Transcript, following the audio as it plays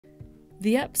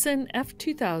The Epson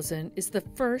F2000 is the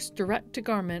first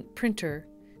direct-to-garment printer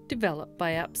developed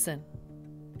by Epson.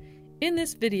 In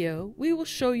this video, we will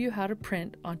show you how to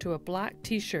print onto a black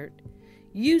t-shirt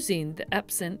using the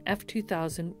Epson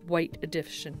F2000 White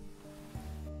Edition.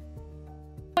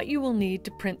 What you will need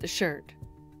to print the shirt: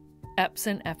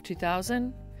 Epson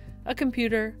F2000, a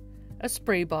computer, a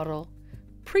spray bottle,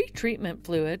 pre-treatment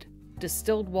fluid,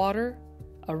 distilled water,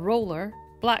 a roller,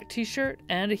 black t-shirt,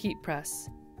 and a heat press.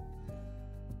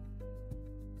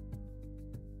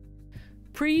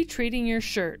 Pre-treating your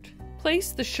shirt.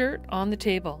 Place the shirt on the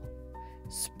table.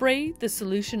 Spray the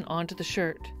solution onto the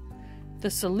shirt. The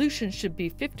solution should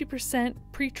be 50%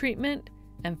 pre-treatment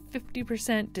and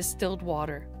 50% distilled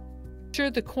water. Ensure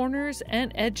the corners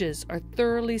and edges are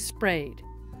thoroughly sprayed.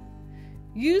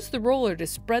 Use the roller to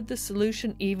spread the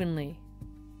solution evenly.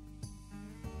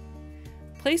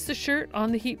 Place the shirt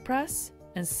on the heat press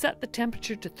and set the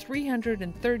temperature to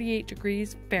 338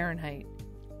 degrees Fahrenheit.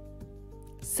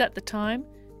 Set the time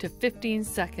to 15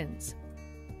 seconds.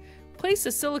 Place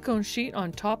a silicone sheet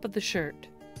on top of the shirt.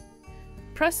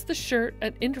 Press the shirt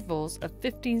at intervals of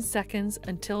 15 seconds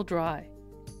until dry.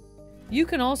 You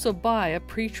can also buy a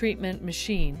pre-treatment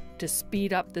machine to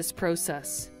speed up this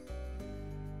process.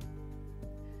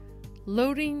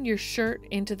 Loading your shirt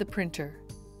into the printer.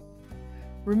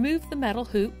 Remove the metal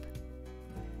hoop.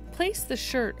 Place the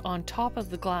shirt on top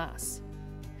of the glass.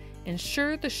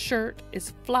 Ensure the shirt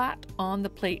is flat on the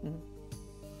platen.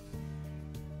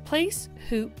 Place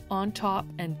hoop on top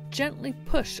and gently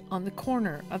push on the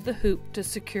corner of the hoop to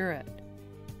secure it.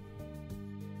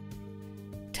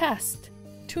 Test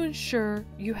to ensure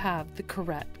you have the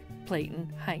correct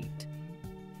platen height.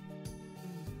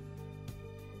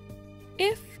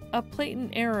 If a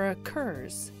platen error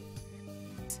occurs,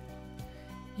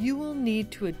 you will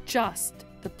need to adjust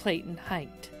the platen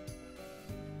height.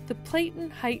 The platen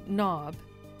height knob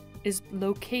is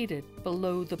located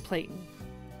below the platen.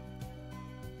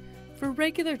 For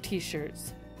regular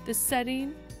t-shirts, the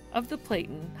setting of the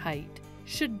platen height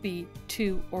should be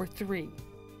 2 or 3.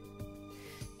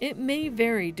 It may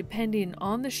vary depending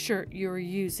on the shirt you are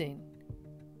using.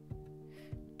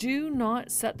 Do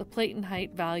not set the platen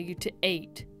height value to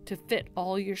 8 to fit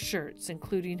all your shirts,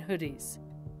 including hoodies.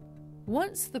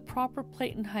 Once the proper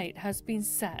platen height has been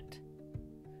set,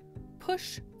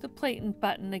 push the platen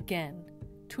button again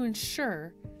to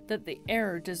ensure that the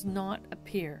error does not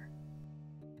appear.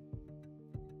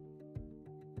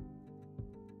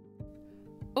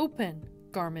 Open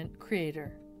Garment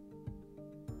Creator.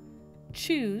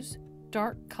 Choose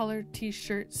Dark Colored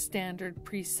T-Shirt Standard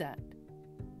Preset.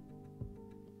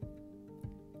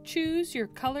 Choose your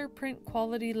color print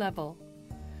quality level.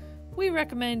 We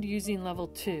recommend using level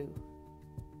 2.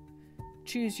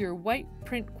 Choose your white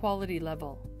print quality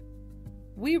level.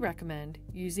 We recommend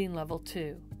using level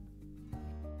 2.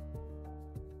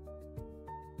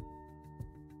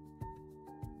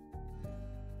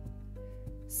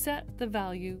 Set the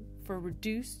value for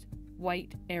reduced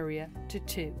white area to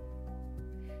 2.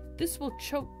 This will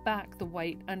choke back the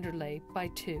white underlay by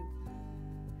 2.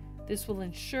 This will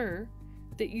ensure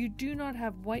that you do not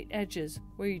have white edges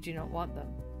where you do not want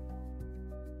them.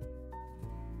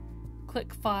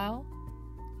 Click File,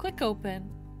 click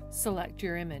Open, select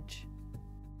your image.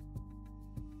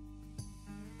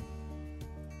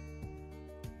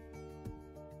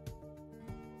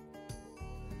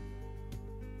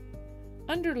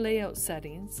 Under Layout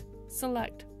Settings,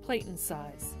 select Platen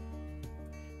Size.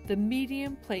 The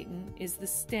medium platen is the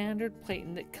standard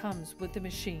platen that comes with the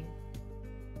machine.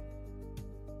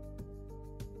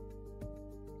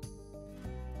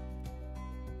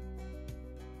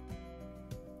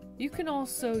 You can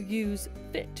also use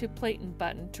Fit to Platen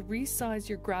button to resize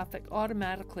your graphic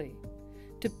automatically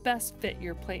to best fit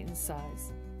your platen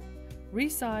size.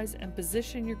 Resize and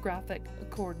position your graphic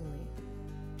accordingly.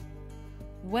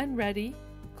 When ready,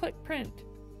 click Print.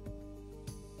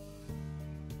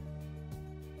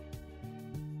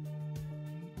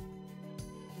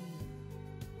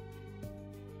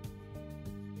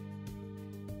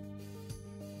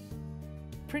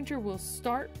 Printer will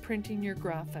start printing your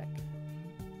graphic.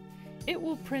 It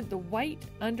will print the white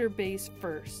underbase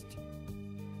first.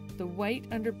 The white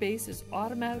underbase is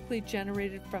automatically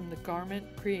generated from the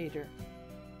Garment Creator.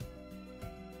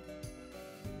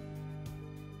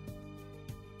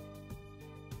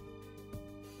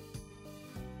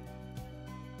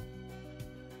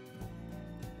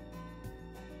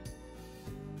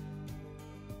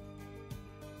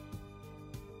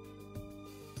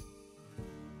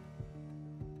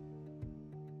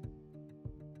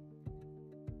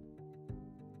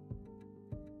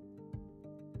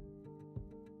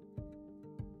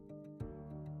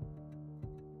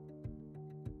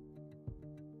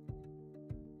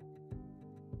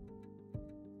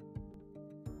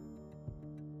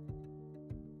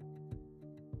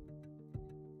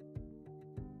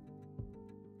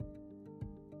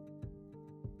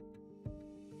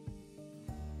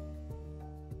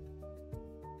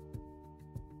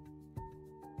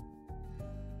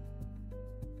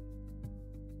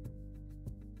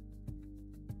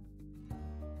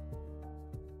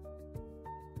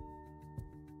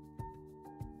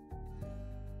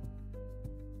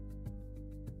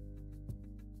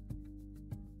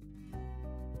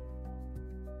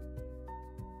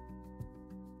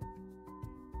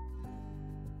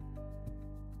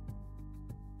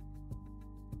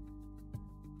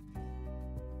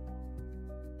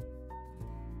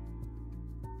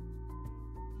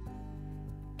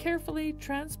 Carefully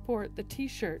transport the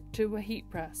t-shirt to a heat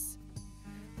press.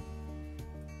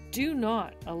 Do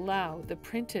not allow the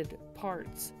printed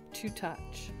parts to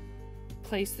touch.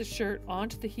 Place the shirt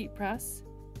onto the heat press.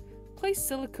 Place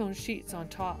silicone sheets on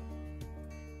top.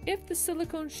 If the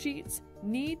silicone sheets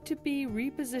need to be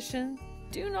repositioned,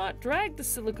 do not drag the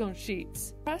silicone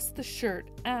sheets. Press the shirt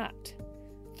at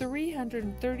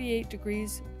 338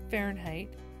 degrees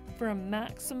Fahrenheit for a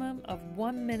maximum of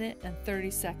 1 minute and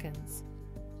 30 seconds.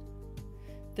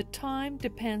 The time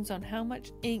depends on how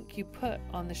much ink you put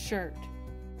on the shirt.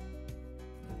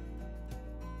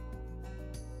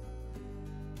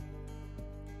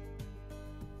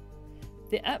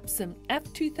 The Epson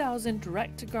F2000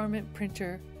 Direct-to-Garment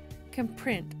printer can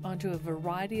print onto a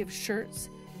variety of shirts,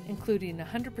 including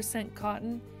 100%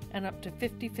 cotton and up to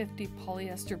 50-50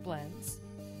 polyester blends.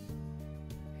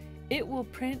 It will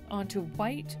print onto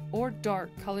white or dark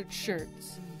colored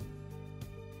shirts.